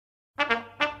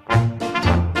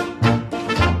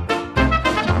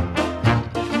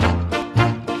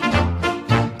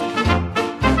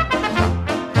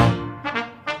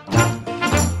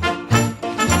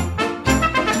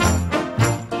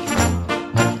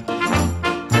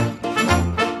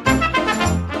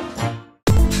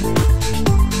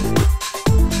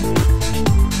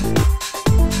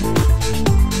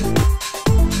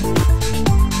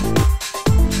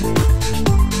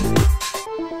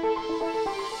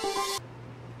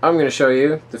I'm going to show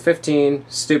you the 15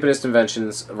 stupidest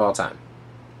inventions of all time.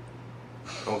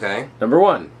 Okay. Number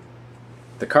 1,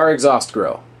 the car exhaust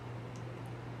grill.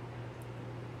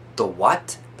 The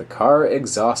what? The car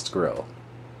exhaust grill.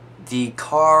 The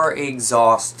car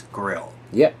exhaust grill.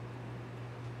 Yep.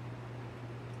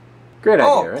 Great idea,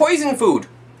 Oh, right? poison food!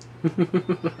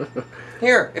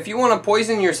 Here, if you want to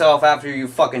poison yourself after you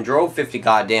fucking drove 50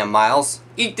 goddamn miles,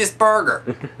 eat this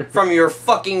burger from your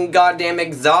fucking goddamn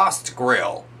exhaust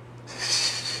grill.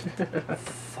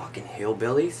 Fucking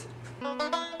hillbillies.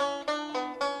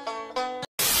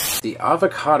 The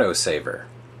avocado saver.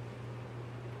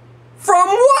 From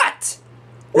what?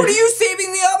 What are you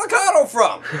saving the avocado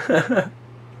from?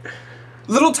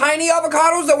 Little tiny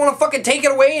avocados that want to fucking take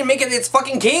it away and make it its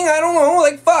fucking king? I don't know,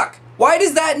 like fuck. Why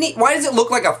does that need, why does it look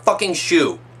like a fucking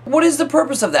shoe? What is the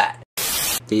purpose of that?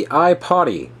 The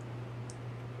iPotty.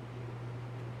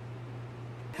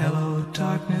 Hello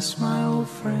darkness, my old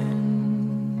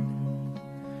friend.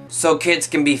 So kids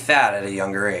can be fat at a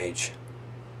younger age.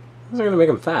 How's that gonna make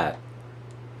them fat?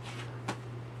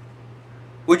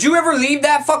 Would you ever leave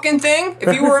that fucking thing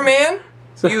if you were a man?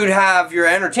 You'd have your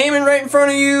entertainment right in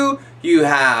front of you, you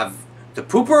have the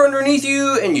pooper underneath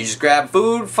you, and you just grab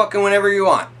food fucking whenever you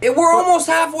want. We're almost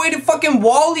halfway to fucking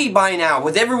Wall-E by now,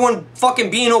 with everyone fucking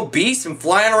being obese and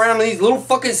flying around on these little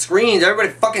fucking screens. Everybody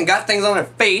fucking got things on their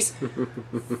face.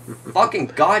 Fucking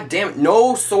goddamn it.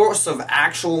 No source of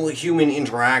actual human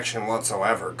interaction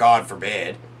whatsoever. God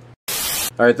forbid.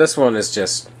 Alright, this one is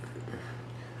just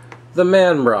the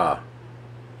man bra.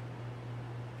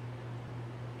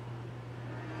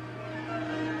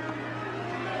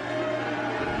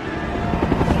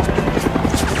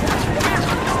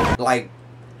 Like,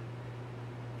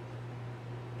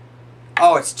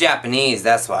 oh, it's Japanese,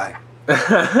 that's why.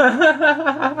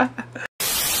 The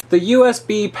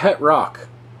USB pet rock.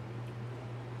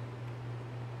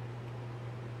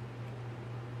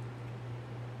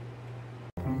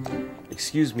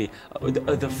 Excuse me,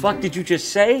 the fuck did you just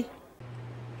say?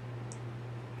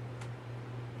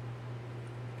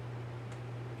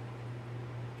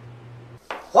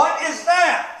 What is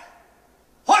that?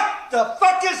 What the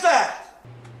fuck is that?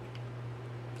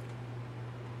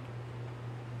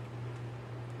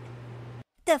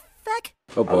 The fuck?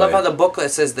 Oh boy. I love how the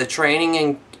booklet says the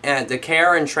training and the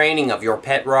care and training of your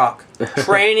pet rock.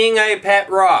 Training a pet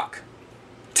rock.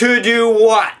 To do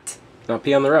what? Not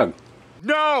pee on the rug.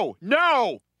 No!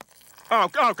 No! Oh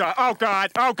god, oh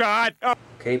god, oh god! Oh.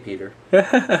 Okay, Peter.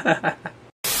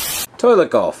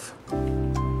 Toilet golf.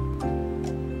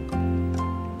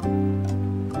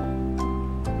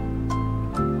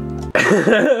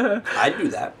 I'd do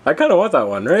that. I kind of want that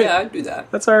one, right? Yeah, I'd do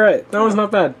that. That's alright. That one's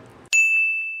not bad.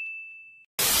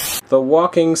 The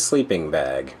walking sleeping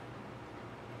bag.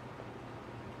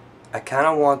 I kind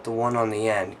of want the one on the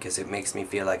end because it makes me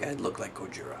feel like I'd look like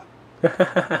Gojira.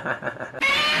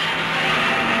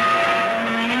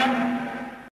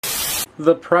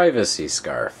 The privacy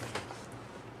scarf.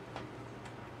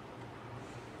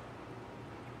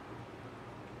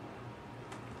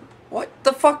 What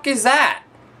the fuck is that?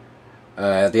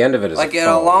 At the end of it is Like a an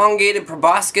phone. elongated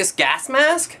proboscis gas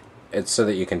mask? It's so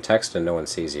that you can text and no one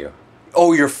sees you.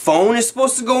 Oh, your phone is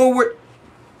supposed to go where...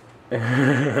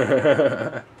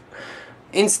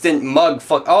 Instant mug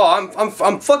fuck. Oh,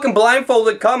 I'm fucking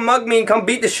blindfolded. Come mug me, come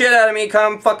beat the shit out of me,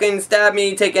 come fucking stab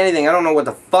me, take anything. I don't know what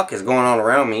the fuck is going on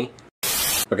around me.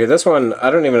 Okay, this one, I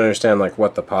don't even understand, like,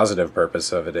 what the positive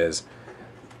purpose of it is.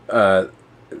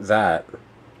 That.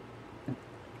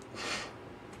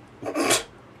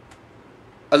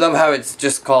 I love how it's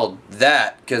just called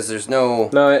that, because there's no...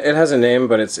 No, it has a name,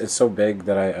 but it's so big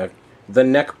that I the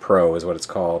Neck Pro is what it's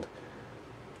called.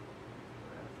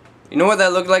 You know what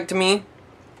that looked like to me?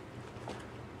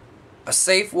 A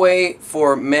safe way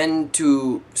for men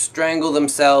to strangle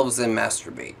themselves and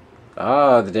masturbate.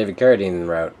 Ah, the David Carradine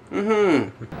route.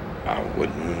 Mm-hmm. I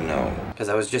wouldn't know. Because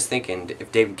I was just thinking,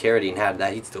 if David Carradine had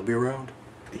that, he'd still be around.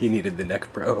 He needed the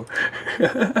Neck Pro.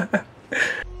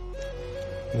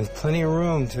 There's plenty of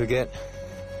room to get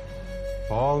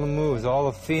all the moves,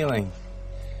 all the feeling.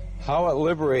 How it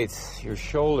liberates your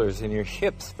shoulders and your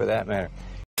hips, for that matter.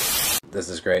 This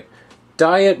is great.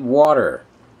 Diet water.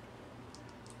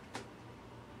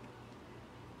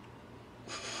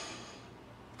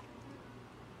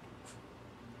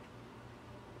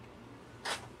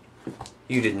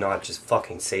 You did not just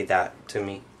fucking say that to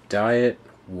me. Diet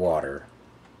water.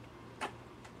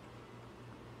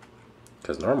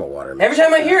 Because normal water makes Every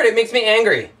time I hear it, it makes me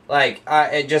angry. Like,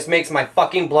 it just makes my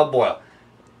fucking blood boil.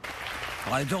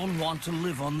 I don't want to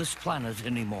live on this planet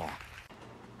anymore.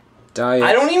 Diet.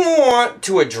 I don't even want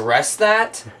to address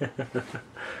that.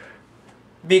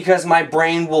 because my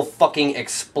brain will fucking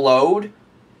explode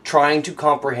trying to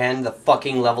comprehend the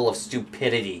fucking level of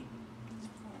stupidity.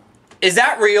 Is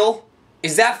that real?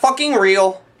 Is that fucking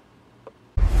real?